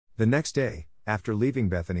The next day, after leaving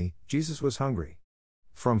Bethany, Jesus was hungry.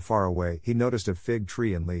 From far away, he noticed a fig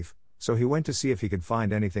tree and leaf, so he went to see if he could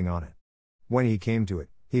find anything on it. When he came to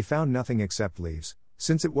it, he found nothing except leaves,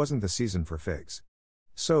 since it wasn't the season for figs.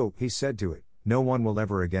 So, he said to it, "No one will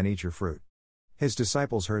ever again eat your fruit." His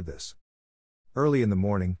disciples heard this. Early in the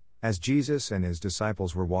morning, as Jesus and his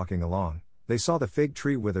disciples were walking along, they saw the fig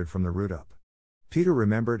tree withered from the root up. Peter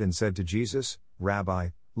remembered and said to Jesus,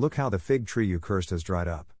 "Rabbi, look how the fig tree you cursed has dried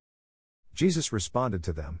up." Jesus responded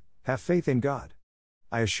to them, "Have faith in God.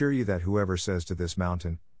 I assure you that whoever says to this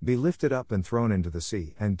mountain, 'Be lifted up and thrown into the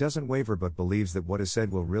sea,' and doesn't waver but believes that what is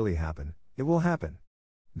said will really happen, it will happen.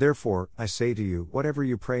 Therefore, I say to you, whatever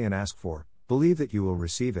you pray and ask for, believe that you will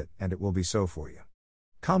receive it, and it will be so for you."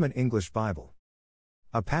 Common English Bible.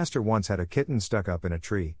 A pastor once had a kitten stuck up in a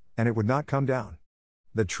tree, and it would not come down.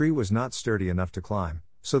 The tree was not sturdy enough to climb,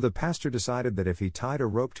 so the pastor decided that if he tied a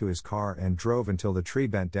rope to his car and drove until the tree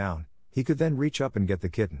bent down, he could then reach up and get the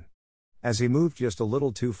kitten. As he moved just a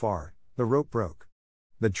little too far, the rope broke.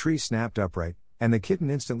 The tree snapped upright, and the kitten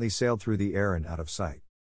instantly sailed through the air and out of sight.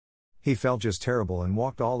 He felt just terrible and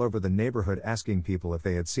walked all over the neighborhood asking people if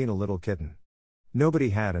they had seen a little kitten. Nobody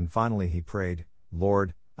had, and finally he prayed,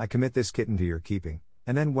 "Lord, I commit this kitten to your keeping,"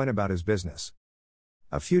 and then went about his business.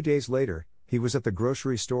 A few days later, he was at the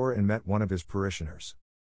grocery store and met one of his parishioners.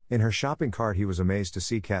 In her shopping cart he was amazed to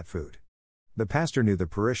see cat food. The pastor knew the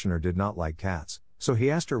parishioner did not like cats, so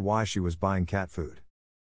he asked her why she was buying cat food.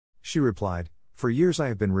 She replied, "For years I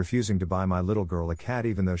have been refusing to buy my little girl a cat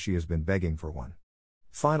even though she has been begging for one.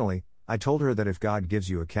 Finally, I told her that if God gives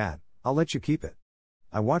you a cat, I'll let you keep it.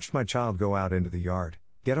 I watched my child go out into the yard,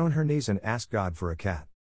 get on her knees and ask God for a cat.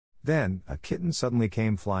 Then, a kitten suddenly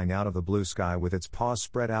came flying out of the blue sky with its paws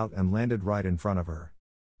spread out and landed right in front of her.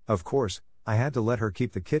 Of course, I had to let her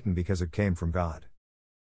keep the kitten because it came from God."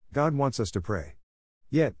 God wants us to pray.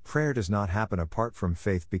 Yet, prayer does not happen apart from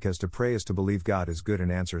faith, because to pray is to believe God is good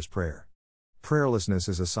and answers prayer. Prayerlessness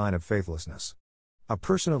is a sign of faithlessness. A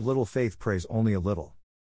person of little faith prays only a little.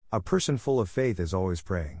 A person full of faith is always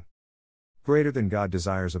praying. Greater than God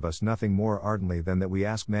desires of us nothing more ardently than that we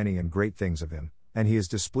ask many and great things of him, and he is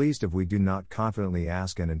displeased if we do not confidently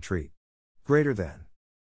ask and entreat. Greater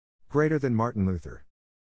than Martin Luther.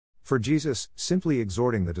 For Jesus, simply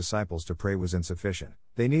exhorting the disciples to pray was insufficient.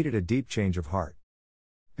 They needed a deep change of heart.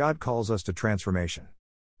 God calls us to transformation.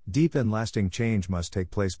 Deep and lasting change must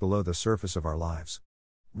take place below the surface of our lives.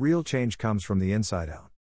 Real change comes from the inside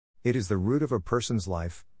out. It is the root of a person's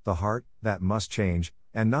life, the heart, that must change,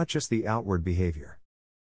 and not just the outward behavior.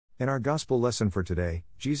 In our gospel lesson for today,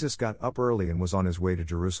 Jesus got up early and was on his way to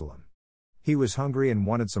Jerusalem. He was hungry and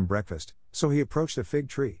wanted some breakfast, so he approached a fig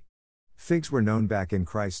tree. Figs were known back in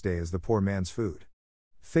Christ's day as the poor man's food.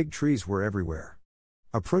 Fig trees were everywhere.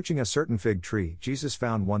 Approaching a certain fig tree, Jesus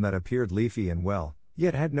found one that appeared leafy and well,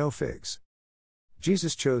 yet had no figs.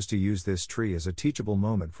 Jesus chose to use this tree as a teachable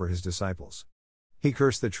moment for his disciples. He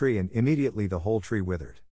cursed the tree and immediately the whole tree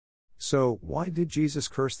withered. So, why did Jesus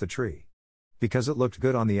curse the tree? Because it looked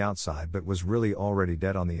good on the outside but was really already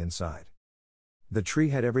dead on the inside. The tree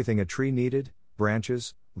had everything a tree needed: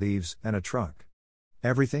 branches, leaves, and a trunk.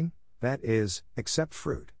 Everything, that is, except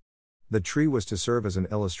fruit. The tree was to serve as an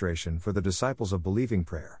illustration for the disciples of believing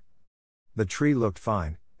prayer. The tree looked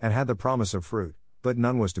fine, and had the promise of fruit, but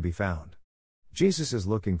none was to be found. Jesus is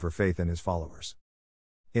looking for faith in his followers.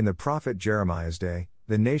 In the prophet Jeremiah's day,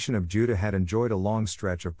 the nation of Judah had enjoyed a long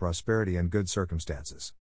stretch of prosperity and good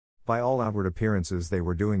circumstances. By all outward appearances they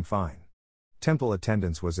were doing fine. Temple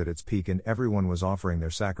attendance was at its peak and everyone was offering their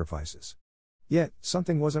sacrifices. Yet,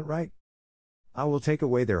 something wasn't right. "I will take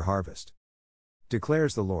away their harvest,"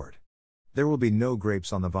 declares the Lord. "There will be no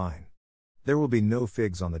grapes on the vine. There will be no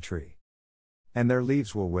figs on the tree. And their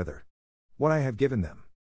leaves will wither. What I have given them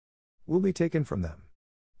will be taken from them."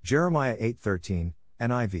 Jeremiah 8:13,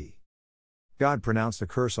 NIV. God pronounced a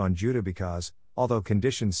curse on Judah because, although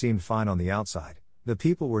conditions seemed fine on the outside, the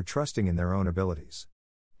people were trusting in their own abilities.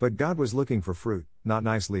 But God was looking for fruit, not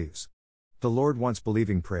nice leaves. The Lord wants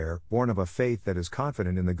believing prayer, born of a faith that is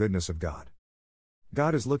confident in the goodness of God.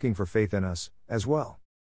 God is looking for faith in us, as well.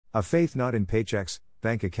 A faith not in paychecks,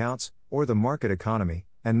 bank accounts, or the market economy,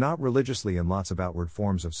 and not religiously in lots of outward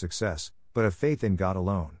forms of success, but a faith in God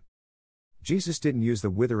alone. Jesus didn't use the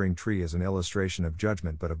withering tree as an illustration of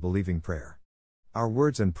judgment but of believing prayer. Our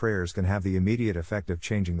words and prayers can have the immediate effect of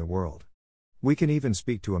changing the world. We can even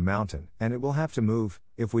speak to a mountain, and it will have to move,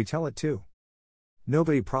 if we tell it to.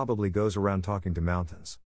 Nobody probably goes around talking to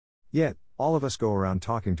mountains. Yet, all of us go around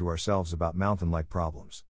talking to ourselves about mountain-like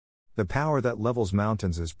problems. The power that levels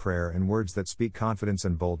mountains is prayer and words that speak confidence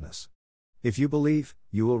and boldness. If you believe,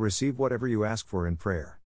 you will receive whatever you ask for in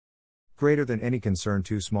prayer. Greater than any concern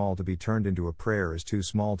too small to be turned into a prayer is too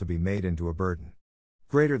small to be made into a burden.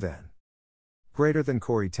 Greater than. Greater than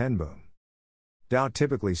Corrie ten Boom. Doubt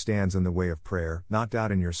typically stands in the way of prayer, not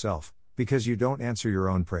doubt in yourself, because you don't answer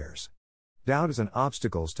your own prayers. Doubt is an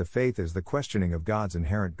obstacle to faith is the questioning of God's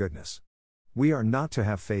inherent goodness. We are not to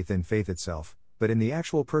have faith in faith itself, but in the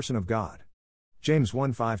actual person of God. James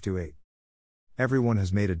 1:5-8. Everyone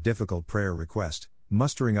has made a difficult prayer request,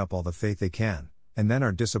 mustering up all the faith they can, and then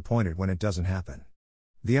are disappointed when it doesn't happen.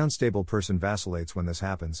 The unstable person vacillates when this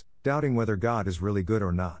happens, doubting whether God is really good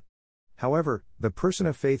or not. However, the person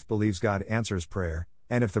of faith believes God answers prayer,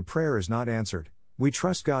 and if the prayer is not answered, we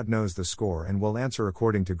trust God knows the score and will answer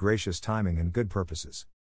according to gracious timing and good purposes.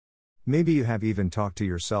 Maybe you have even talked to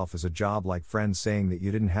yourself as a job-like friend saying that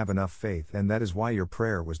you didn't have enough faith and that is why your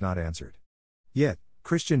prayer was not answered. Yet,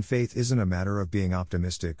 Christian faith isn't a matter of being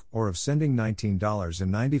optimistic or of sending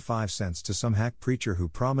 $19.95 to some hack preacher who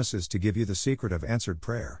promises to give you the secret of answered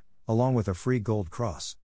prayer, along with a free gold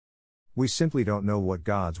cross. We simply don't know what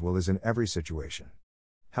God's will is in every situation.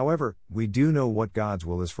 However, we do know what God's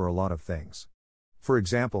will is for a lot of things. For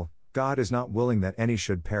example, God is not willing that any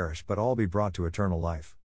should perish but all be brought to eternal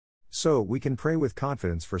life. So, we can pray with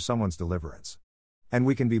confidence for someone's deliverance. And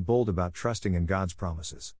we can be bold about trusting in God's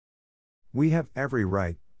promises. We have every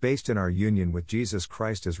right, based in our union with Jesus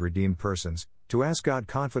Christ as redeemed persons, to ask God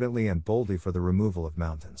confidently and boldly for the removal of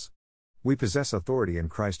mountains. We possess authority in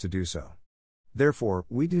Christ to do so. Therefore,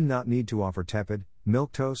 we do not need to offer tepid,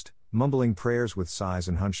 milquetoast, mumbling prayers with sighs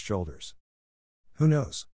and hunched shoulders. Who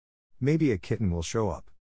knows? Maybe a kitten will show up.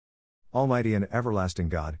 Almighty and everlasting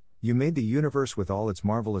God, you made the universe with all its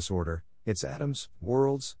marvelous order, its atoms,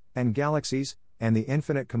 worlds, and galaxies, and the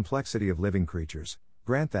infinite complexity of living creatures.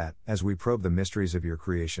 Grant that, as we probe the mysteries of your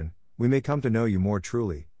creation, we may come to know you more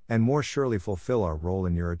truly, and more surely fulfill our role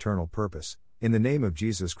in your eternal purpose, in the name of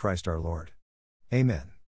Jesus Christ our Lord. Amen.